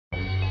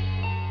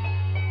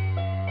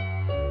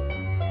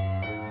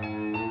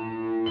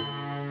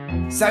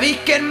¿Sabéis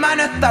que,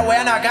 hermano, esta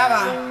weá no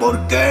acaba?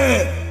 ¿Por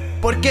qué?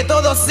 Porque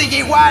todo sigue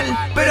igual,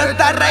 pero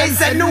estas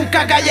raíces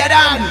nunca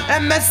callarán.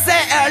 MC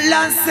el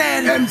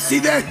Lanser,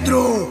 Mc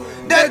Destro,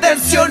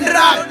 Detención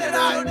Rap.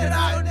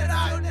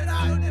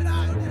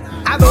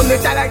 ¿A dónde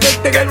está la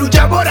gente que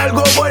lucha por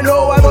algo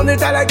bueno? ¿A dónde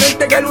está la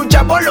gente que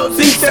lucha por lo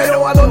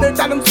sincero? ¿A dónde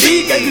están los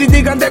sí que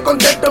critican de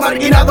contexto,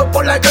 marginados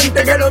por la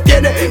gente que lo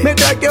tiene?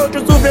 Mientras que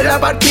otros sufren la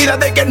partida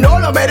de que no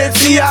lo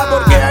merecía.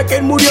 Porque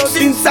aquel murió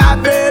sin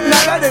saber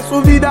nada de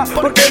su vida.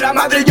 Porque la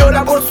madre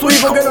llora por su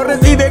hijo que no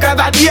recibe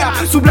cada día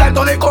su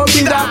plato de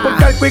comida.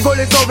 Porque al cuico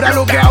le sobra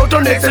lo que a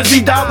otro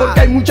necesita. Porque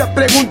hay muchas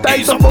preguntas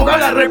y son pocas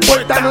las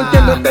respuestas. No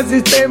entiendo este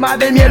sistema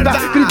de mierda.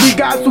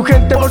 Critica a su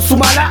gente por su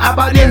mala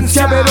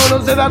apariencia, pero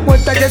no se da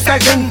cuenta que esta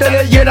gente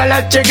le llena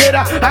la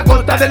chequera a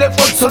costa del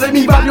esfuerzo de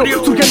mi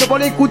barrio, surgiendo por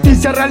la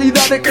injusticia,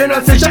 realidades que no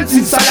acechan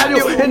sin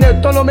salario. En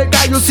esto no me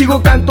callo,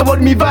 sigo canto por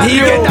mi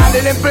barrio. ¿Y qué tal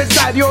el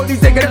empresario?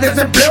 Dice que el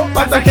desempleo es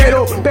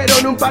pasajero, pero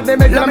en un par de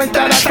meses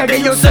lamentar hasta que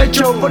ellos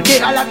hecho.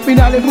 Porque a las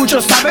finales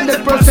muchos saben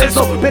del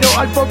proceso, pero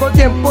al poco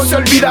tiempo se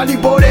olvidan y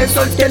por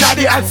eso es que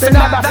nadie hace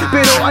nada.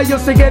 Pero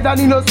ellos se quedan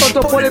y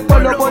nosotros por el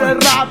pueblo, por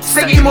el rap,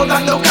 seguimos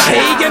dando cara.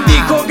 ¿Y quién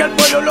dijo que al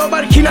pueblo lo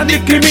marginan,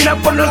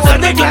 discriminan por no ser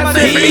de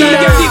clase? ¿Y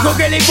quién dijo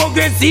que la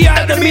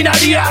hipocresía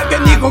terminaría?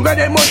 ¿Quién dijo que en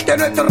el monte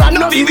nuestro rap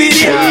no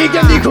viviría? ¿Y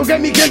quién dijo que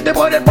mi gente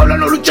por el pueblo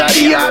no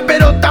lucharía?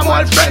 Pero estamos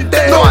al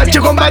frente, no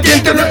ancho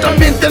combatiente. Nuestro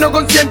ambiente no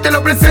consciente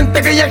lo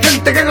presente, que hay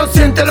gente que no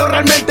siente lo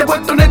realmente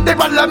puesto en este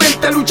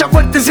parlamento. Lucha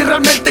fuerte si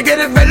realmente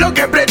quieres ver lo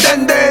que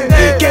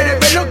pretende. Quieres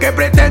ver lo que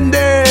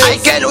pretende. Hay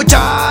que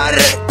luchar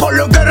por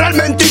lo que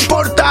realmente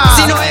importa.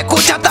 Si no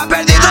escuchas, estás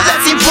perdido,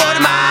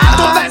 desinforma.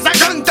 Toda esa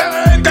gente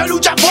que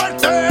lucha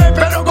fuerte,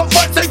 pero con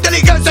fuerza e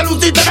inteligencia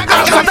lucita la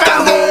cara.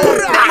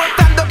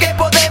 Demostrando que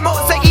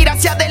podemos seguir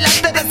hacia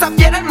adelante,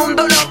 desafiar al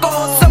mundo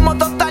loco. Somos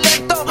dos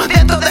talentos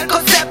dentro del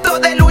concepto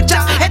de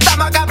lucha.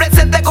 Estamos acá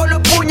presentes con los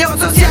puños,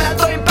 social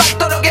alto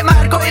impacto, lo que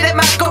marco y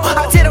demarco.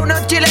 Así era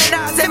una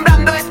chilena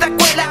sembrando esta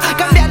escuela.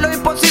 Cambiar lo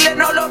imposible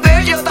no lo veo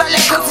yo tan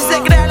lejos. Si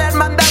se crea la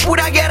hermandad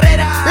pura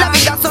guerrera, la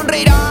vida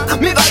sonreirá,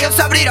 mi barrio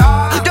se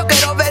abrirá. Yo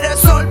quiero ver el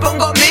sol,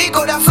 pongo mi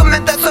corazón,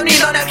 mente,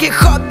 sonido en el hip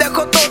hop.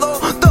 Dejo todo,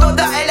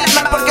 toda el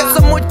alma, porque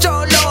son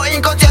muchos los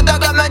inconscientes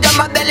que me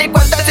llaman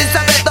delincuente sin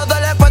saber todo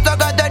el esfuerzo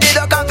que he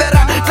tenido que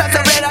aferrar. Clase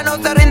obrera no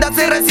se rinda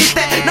si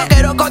resiste. No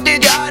quiero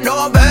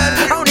cotidiano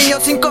ver a un niño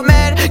sin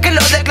comer, que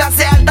los de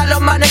clase alta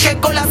los manejen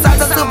con la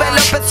salsa, suben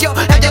los precios,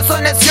 ellos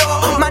son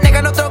necios,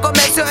 manejan otro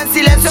comercio en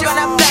silencio,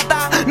 ganan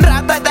plata,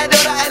 rata y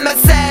traidora.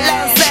 MC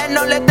Lanser,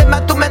 no le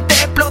temas, tu mente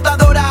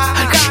explotadora.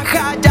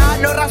 Jaja, ya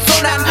no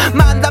razonan,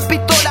 mandan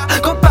pistola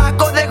con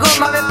pacos de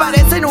goma. Me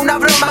parecen una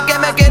broma que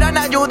me quieran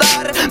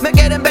ayudar, me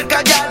quieren ver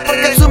callar,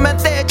 porque su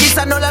mente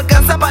hechiza no le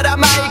alcanza para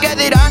más. Y que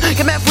dirán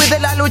que me fui de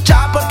la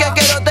lucha porque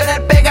quiero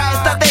tener pega,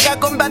 estratega,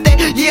 combate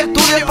y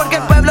estudio. Porque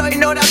el pueblo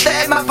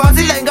ignorante es más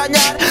fácil de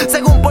engañar,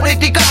 según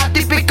política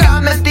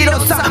típica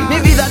mentirosa. Mi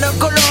vida no es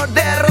color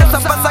de rosa,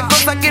 pasan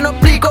cosas que no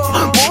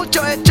explico,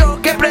 muchos hechos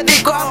que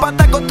predico a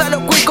pata contra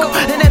los cuicos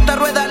en esta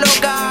rueda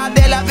loca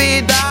de la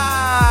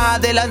vida,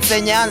 de la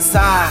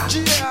enseñanza.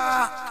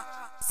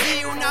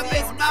 Sí, una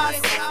vez más,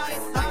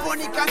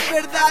 afónicas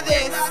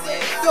verdades,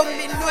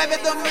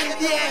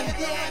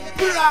 2009-2010.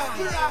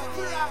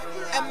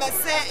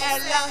 MC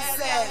el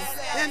Lanser,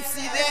 Mc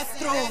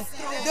Destro,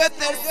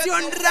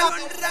 Detención Rap.